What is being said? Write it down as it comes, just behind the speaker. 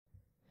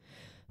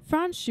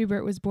Franz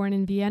Schubert was born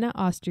in Vienna,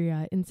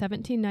 Austria in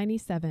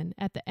 1797,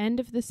 at the end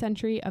of the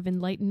century of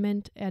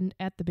Enlightenment and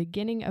at the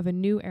beginning of a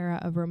new era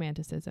of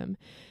Romanticism.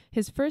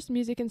 His first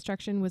music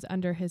instruction was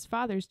under his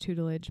father's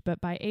tutelage, but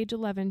by age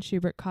 11,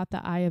 Schubert caught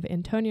the eye of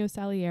Antonio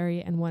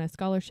Salieri and won a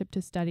scholarship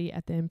to study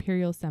at the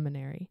Imperial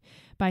Seminary.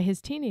 By his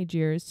teenage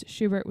years,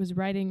 Schubert was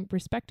writing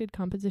respected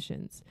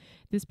compositions.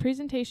 This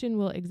presentation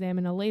will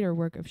examine a later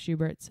work of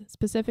Schubert's,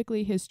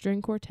 specifically his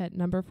string quartet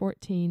No.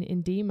 14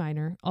 in D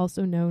minor,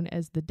 also known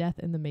as the Death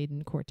in the Maiden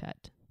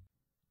Quartet.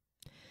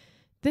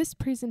 This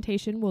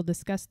presentation will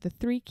discuss the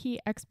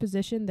three-key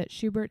exposition that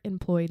Schubert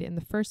employed in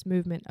the first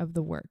movement of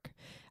the work.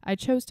 I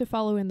chose to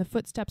follow in the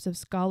footsteps of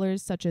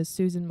scholars such as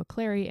Susan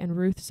McClary and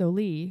Ruth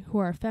Solie, who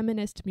are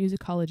feminist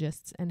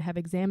musicologists and have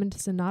examined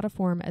sonata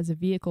form as a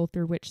vehicle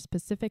through which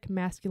specific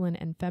masculine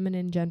and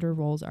feminine gender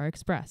roles are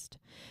expressed.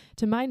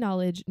 To my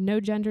knowledge, no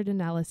gendered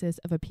analysis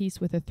of a piece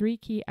with a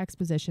three-key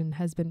exposition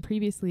has been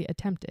previously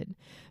attempted.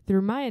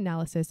 Through my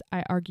analysis,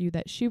 I argue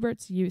that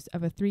Schubert's use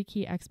of a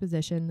three-key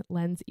exposition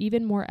lends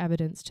even more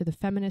evidence to the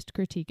feminist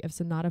critique of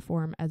sonata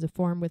form as a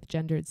form with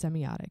gendered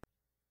semiotics.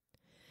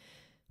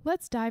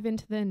 Let's dive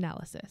into the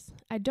analysis.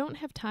 I don't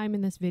have time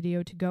in this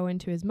video to go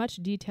into as much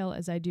detail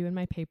as I do in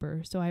my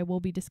paper, so I will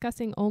be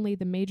discussing only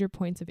the major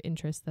points of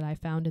interest that I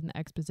found in the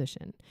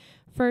exposition.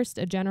 First,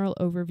 a general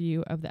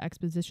overview of the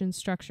exposition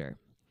structure.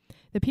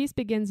 The piece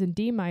begins in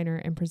D minor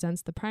and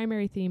presents the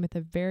primary theme at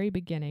the very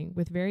beginning,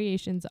 with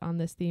variations on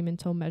this theme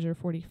until measure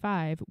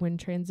 45, when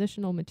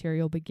transitional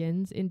material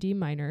begins in D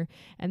minor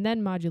and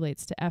then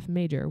modulates to F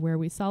major, where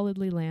we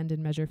solidly land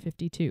in measure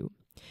 52.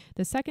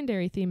 The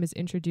secondary theme is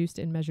introduced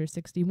in measure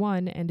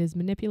 61 and is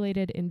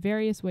manipulated in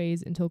various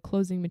ways until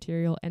closing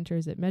material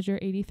enters at measure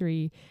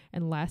 83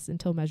 and lasts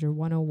until measure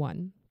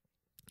 101.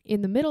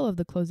 In the middle of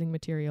the closing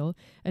material,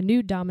 a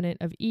new dominant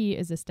of E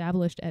is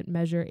established at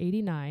measure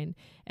 89,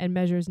 and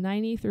measures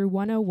 90 through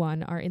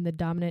 101 are in the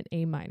dominant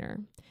A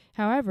minor.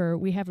 However,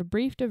 we have a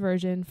brief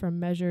diversion from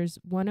measures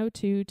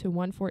 102 to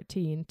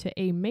 114 to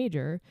A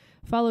major,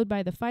 followed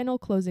by the final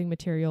closing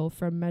material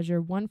from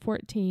measure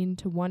 114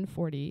 to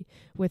 140,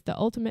 with the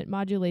ultimate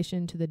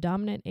modulation to the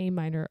dominant A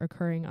minor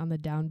occurring on the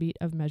downbeat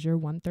of measure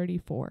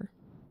 134.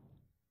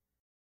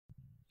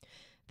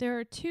 There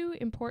are two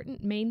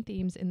important main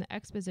themes in the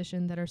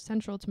exposition that are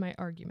central to my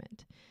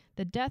argument.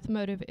 The death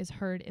motive is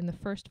heard in the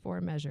first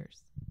four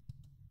measures.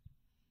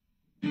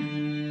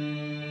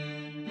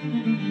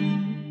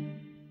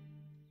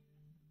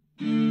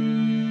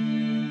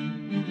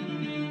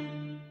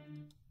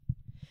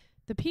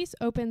 The piece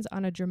opens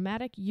on a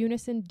dramatic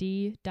unison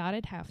D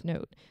dotted half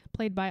note,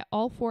 played by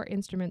all four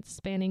instruments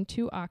spanning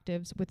 2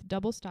 octaves with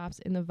double stops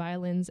in the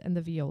violins and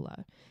the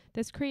viola.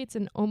 This creates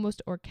an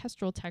almost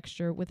orchestral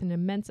texture with an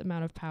immense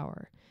amount of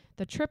power.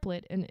 The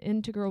triplet, an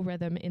integral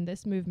rhythm in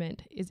this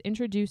movement, is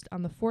introduced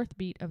on the 4th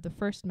beat of the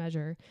first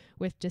measure,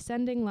 with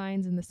descending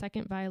lines in the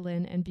second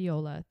violin and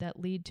viola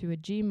that lead to a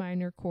G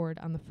minor chord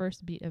on the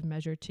first beat of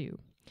measure 2.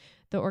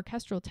 The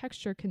orchestral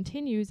texture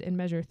continues in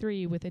measure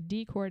 3 with a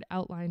D chord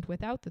outlined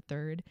without the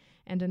third,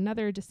 and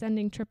another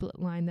descending triplet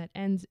line that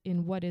ends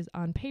in what is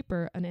on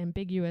paper an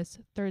ambiguous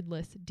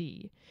thirdless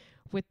D.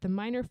 With the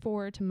minor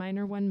 4 to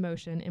minor 1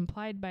 motion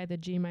implied by the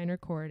G minor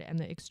chord and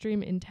the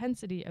extreme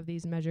intensity of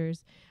these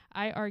measures,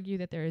 I argue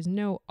that there is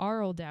no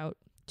aural doubt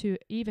to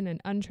even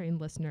an untrained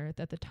listener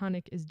that the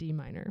tonic is D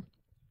minor.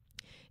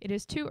 It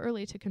is too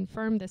early to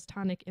confirm this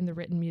tonic in the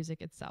written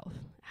music itself.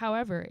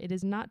 However, it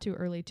is not too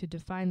early to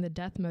define the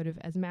death motive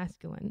as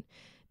masculine.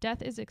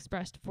 Death is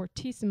expressed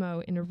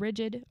fortissimo in a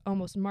rigid,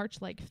 almost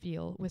march-like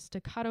feel, with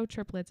staccato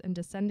triplets and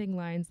descending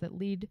lines that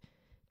lead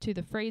to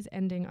the phrase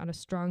ending on a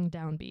strong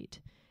downbeat.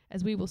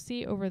 As we will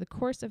see over the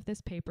course of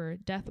this paper,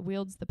 death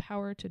wields the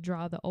power to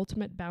draw the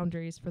ultimate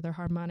boundaries for the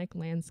harmonic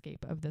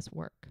landscape of this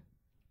work.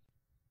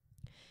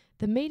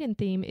 The Maiden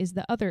theme is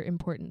the other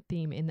important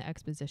theme in the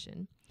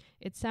exposition.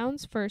 It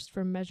sounds first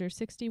from measure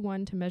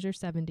 61 to measure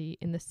 70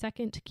 in the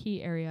second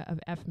key area of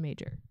F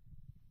major.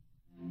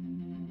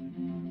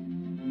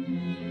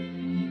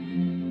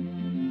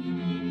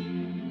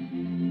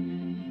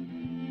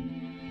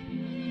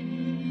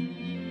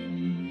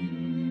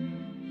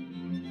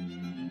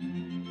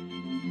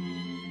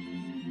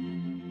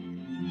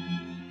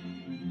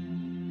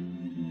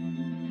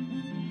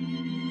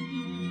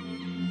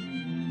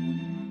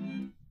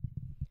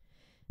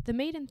 The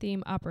Maiden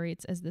theme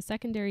operates as the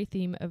secondary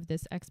theme of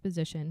this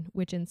exposition,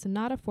 which in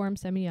sonata form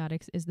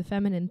semiotics is the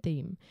feminine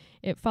theme.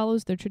 It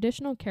follows the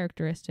traditional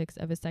characteristics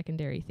of a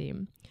secondary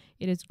theme.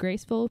 It is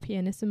graceful,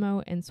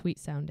 pianissimo, and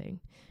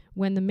sweet-sounding.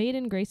 When the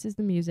Maiden graces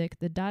the music,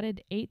 the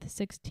dotted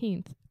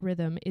 8/16th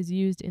rhythm is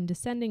used in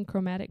descending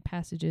chromatic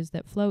passages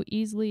that flow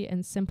easily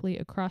and simply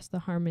across the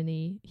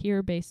harmony,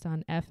 here based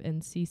on F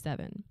and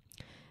C7.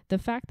 The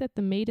fact that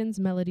the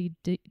Maiden's melody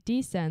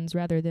descends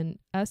rather than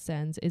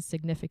ascends is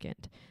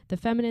significant. The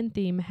feminine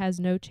theme has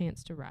no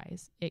chance to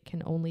rise. It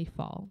can only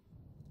fall.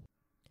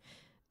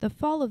 The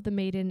fall of the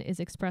Maiden is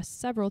expressed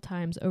several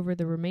times over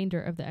the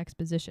remainder of the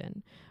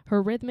exposition.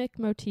 Her rhythmic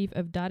motif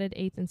of dotted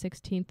 8th and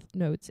 16th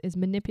notes is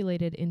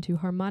manipulated into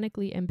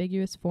harmonically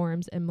ambiguous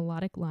forms and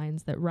melodic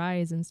lines that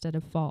rise instead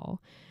of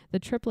fall. The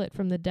triplet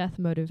from the death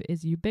motive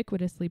is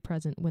ubiquitously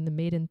present when the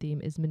Maiden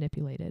theme is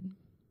manipulated.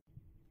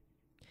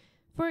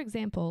 For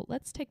example,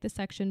 let's take the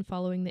section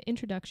following the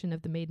introduction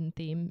of the Maiden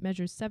theme,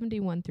 measures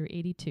 71 through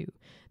 82.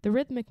 The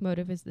rhythmic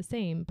motive is the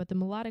same, but the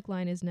melodic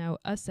line is now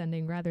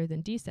ascending rather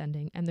than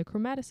descending, and the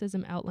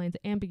chromaticism outlines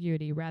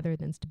ambiguity rather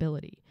than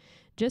stability.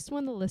 Just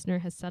when the listener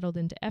has settled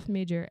into F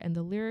major and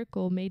the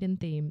lyrical Maiden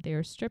theme, they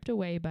are stripped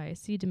away by a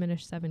C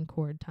diminished 7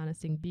 chord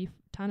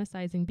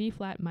tonicizing B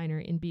flat minor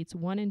in beats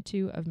 1 and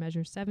 2 of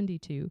measure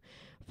 72,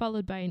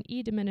 followed by an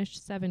E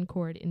diminished 7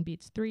 chord in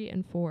beats 3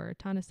 and 4,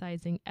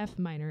 tonicizing F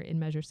minor in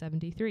measure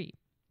 73.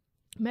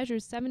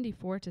 Measures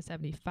 74 to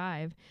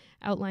 75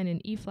 outline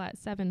an E flat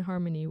 7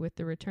 harmony with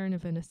the return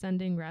of an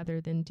ascending rather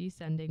than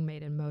descending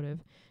Maiden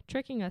motive,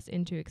 tricking us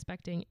into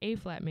expecting A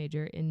flat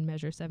major in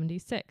measure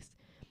 76.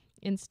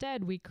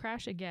 Instead, we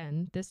crash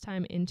again, this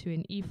time into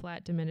an E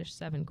flat diminished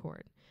 7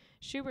 chord.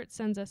 Schubert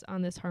sends us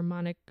on this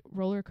harmonic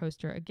roller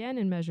coaster again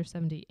in measure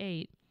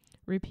 78,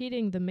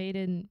 repeating the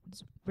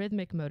Maiden's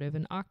rhythmic motive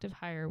an octave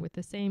higher with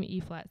the same E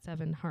flat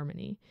 7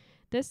 harmony.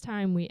 This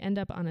time we end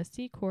up on a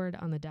C chord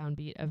on the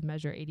downbeat of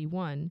measure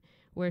 81,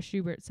 where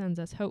Schubert sends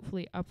us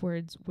hopefully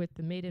upwards with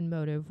the Maiden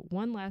motive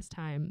one last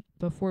time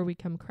before we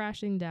come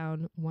crashing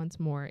down once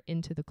more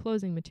into the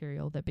closing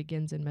material that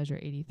begins in measure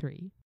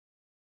 83.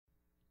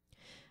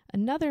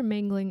 Another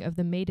mangling of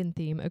the Maiden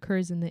theme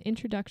occurs in the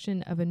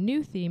introduction of a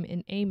new theme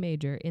in A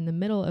major in the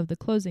middle of the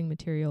closing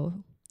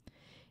material.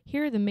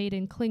 Here the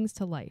Maiden clings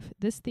to life.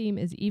 This theme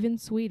is even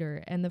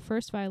sweeter, and the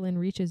first violin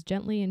reaches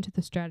gently into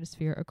the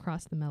stratosphere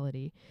across the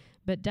melody.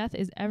 But death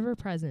is ever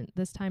present,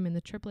 this time in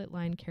the triplet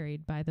line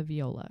carried by the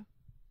viola.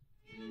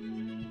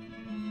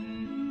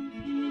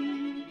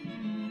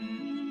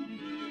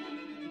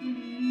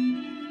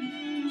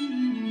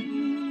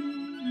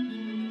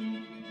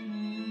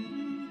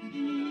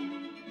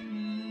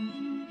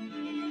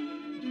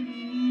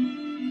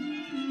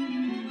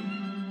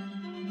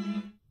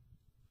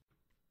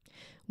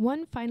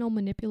 One final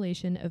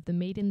manipulation of the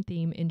Maiden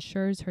theme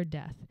ensures her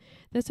death.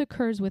 This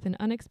occurs with an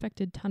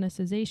unexpected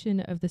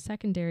tonicization of the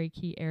secondary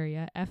key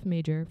area, F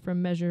major,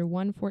 from measure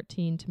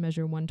 114 to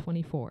measure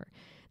 124.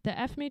 The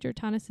F major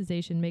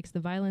tonicization makes the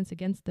violence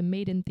against the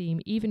Maiden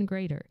theme even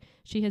greater.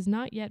 She has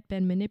not yet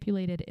been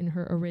manipulated in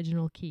her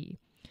original key.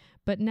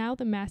 But now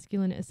the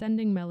masculine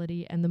ascending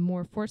melody and the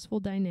more forceful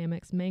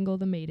dynamics mangle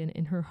the Maiden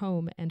in her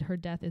home, and her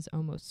death is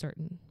almost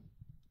certain.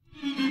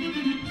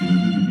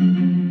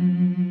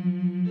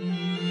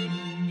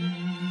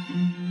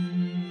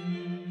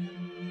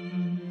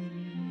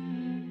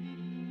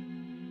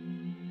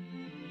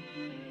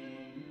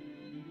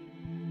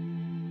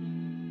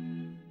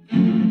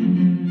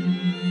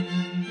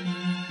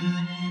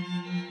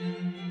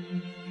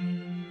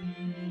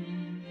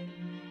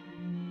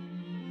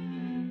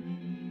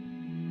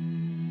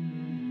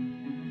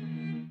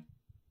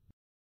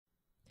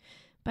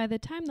 By the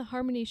time the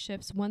harmony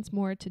shifts once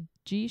more to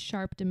G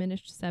sharp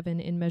diminished 7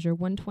 in measure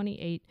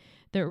 128,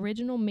 the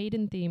original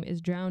Maiden theme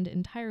is drowned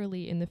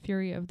entirely in the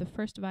fury of the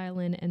first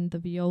violin and the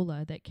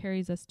viola that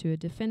carries us to a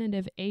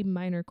definitive A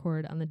minor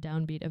chord on the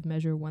downbeat of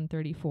measure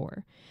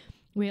 134.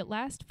 We at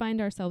last find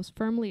ourselves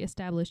firmly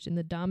established in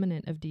the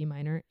dominant of D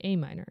minor, A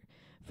minor.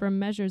 From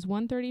measures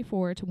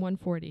 134 to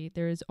 140,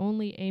 there is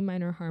only A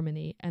minor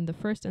harmony, and the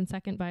first and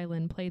second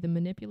violin play the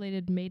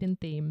manipulated Maiden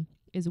theme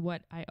is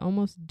what I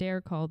almost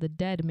dare call the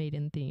dead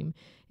Maiden theme.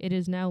 It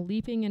is now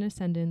leaping in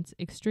ascendance,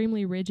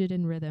 extremely rigid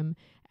in rhythm,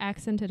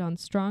 accented on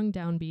strong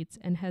downbeats,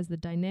 and has the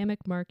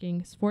dynamic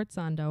marking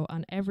sforzando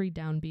on every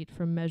downbeat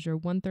from measure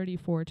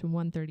 134 to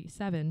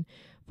 137,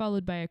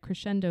 followed by a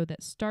crescendo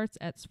that starts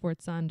at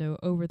sforzando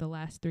over the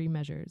last 3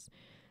 measures.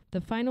 The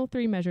final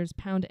 3 measures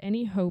pound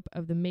any hope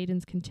of the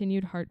Maiden's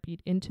continued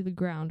heartbeat into the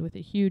ground with a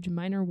huge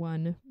minor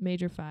 1,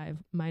 major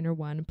 5, minor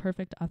 1,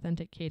 perfect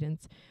authentic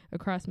cadence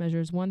across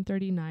measures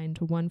 139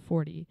 to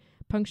 140,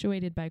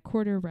 punctuated by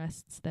quarter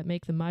rests that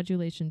make the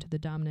modulation to the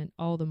dominant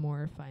all the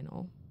more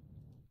final.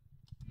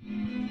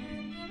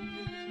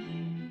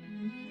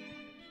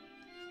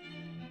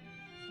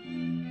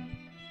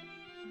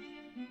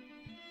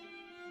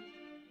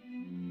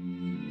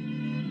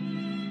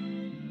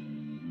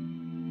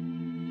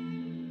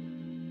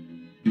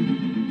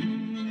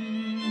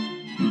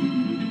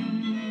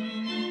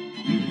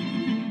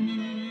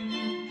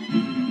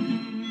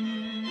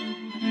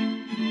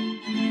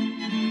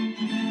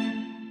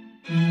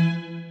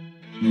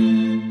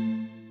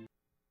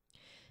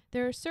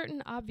 There are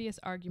certain obvious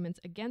arguments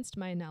against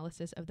my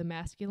analysis of the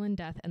masculine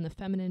death and the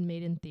feminine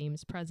maiden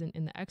themes present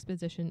in the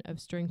exposition of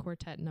String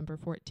Quartet number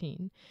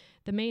 14.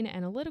 The main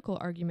analytical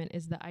argument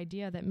is the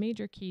idea that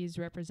major keys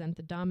represent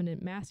the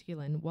dominant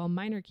masculine, while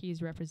minor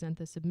keys represent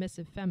the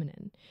submissive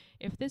feminine.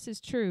 If this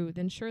is true,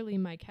 then surely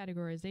my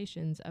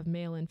categorizations of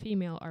male and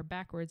female are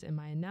backwards in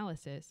my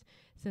analysis,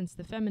 since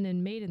the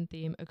feminine maiden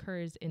theme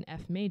occurs in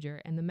F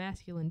major and the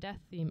masculine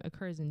death theme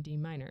occurs in D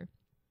minor.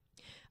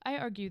 I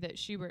argue that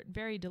Schubert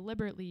very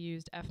deliberately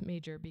used F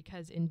major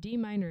because in D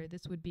minor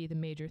this would be the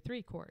major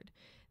 3 chord.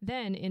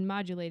 Then, in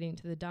modulating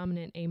to the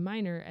dominant A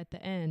minor at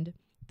the end,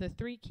 the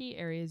 3 key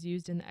areas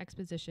used in the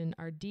exposition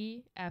are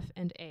D, F,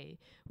 and A,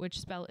 which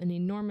spell an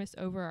enormous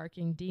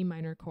overarching D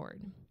minor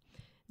chord.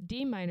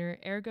 D minor,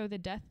 ergo the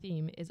death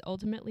theme, is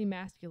ultimately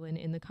masculine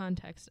in the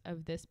context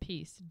of this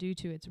piece due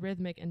to its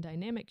rhythmic and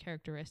dynamic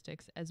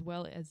characteristics as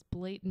well as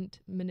blatant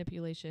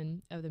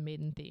manipulation of the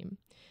maiden theme.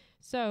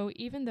 So,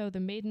 even though the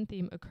maiden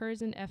theme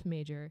occurs in F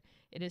major,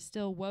 it is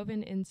still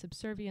woven in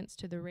subservience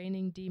to the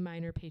reigning D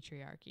minor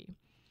patriarchy.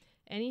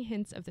 Any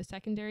hints of the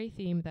secondary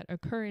theme that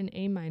occur in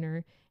A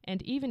minor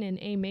and even in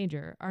A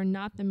major are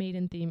not the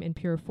maiden theme in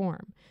pure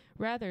form.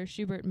 Rather,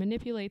 Schubert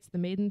manipulates the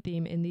maiden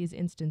theme in these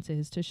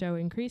instances to show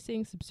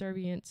increasing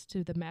subservience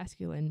to the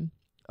masculine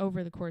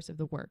over the course of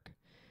the work.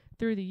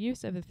 Through the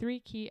use of a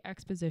 3-key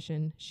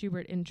exposition,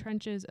 Schubert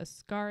entrenches a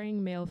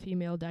scarring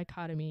male-female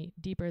dichotomy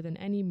deeper than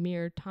any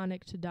mere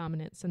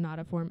tonic-to-dominant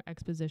sonata form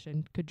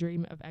exposition could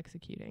dream of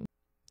executing.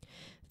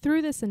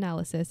 Through this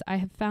analysis, I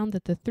have found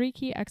that the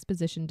 3-key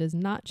exposition does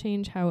not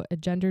change how a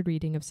gendered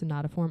reading of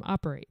sonata form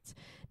operates.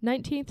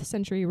 19th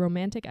century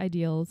romantic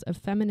ideals of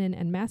feminine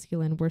and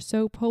masculine were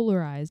so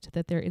polarized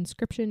that their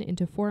inscription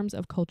into forms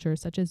of culture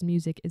such as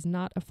music is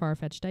not a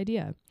far-fetched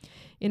idea.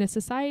 In a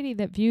society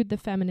that viewed the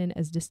feminine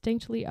as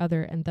distinctly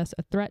other and thus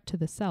a threat to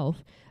the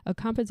self, a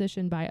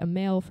composition by a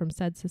male from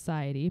said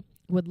society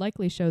would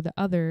likely show the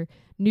other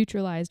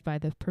neutralized by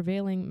the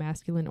prevailing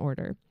masculine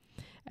order.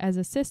 As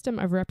a system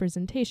of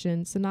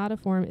representation, sonata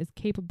form is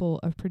capable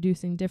of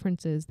producing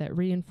differences that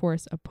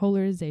reinforce a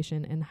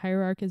polarization and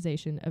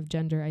hierarchization of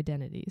gender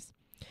identities.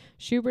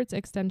 Schubert's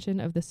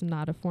extension of the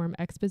sonata form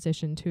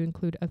exposition to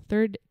include a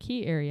 3rd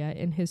key area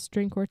in his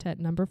String Quartet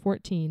number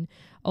 14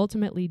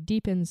 ultimately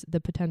deepens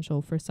the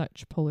potential for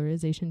such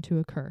polarization to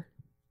occur.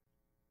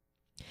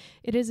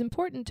 It is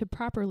important to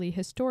properly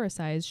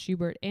historicize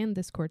Schubert and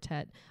this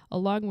quartet,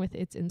 along with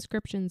its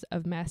inscriptions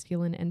of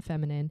masculine and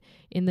feminine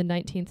in the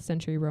 19th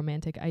century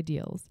Romantic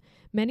ideals.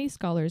 Many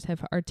scholars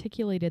have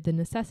articulated the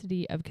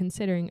necessity of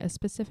considering a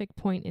specific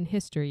point in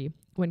history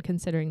when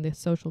considering the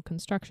social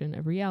construction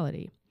of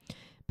reality.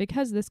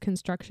 Because this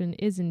construction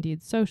is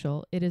indeed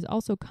social, it is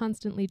also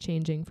constantly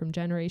changing from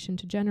generation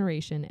to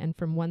generation and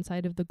from one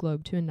side of the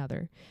globe to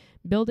another.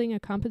 Building a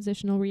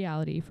compositional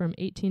reality from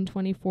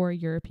 1824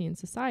 European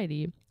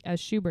society, as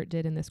Schubert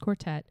did in this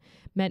quartet,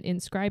 meant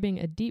inscribing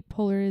a deep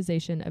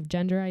polarization of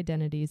gender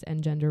identities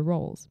and gender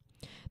roles.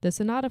 The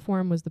sonata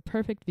form was the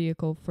perfect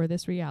vehicle for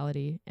this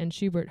reality, and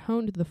Schubert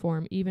honed the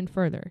form even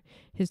further.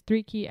 His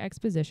 3-key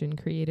exposition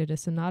created a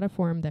sonata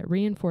form that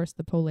reinforced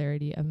the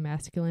polarity of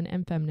masculine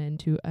and feminine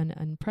to an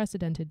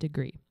unprecedented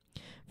degree.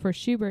 For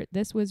Schubert,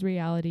 this was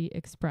reality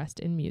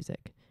expressed in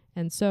music,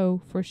 and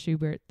so, for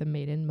Schubert, the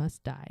maiden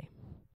must die.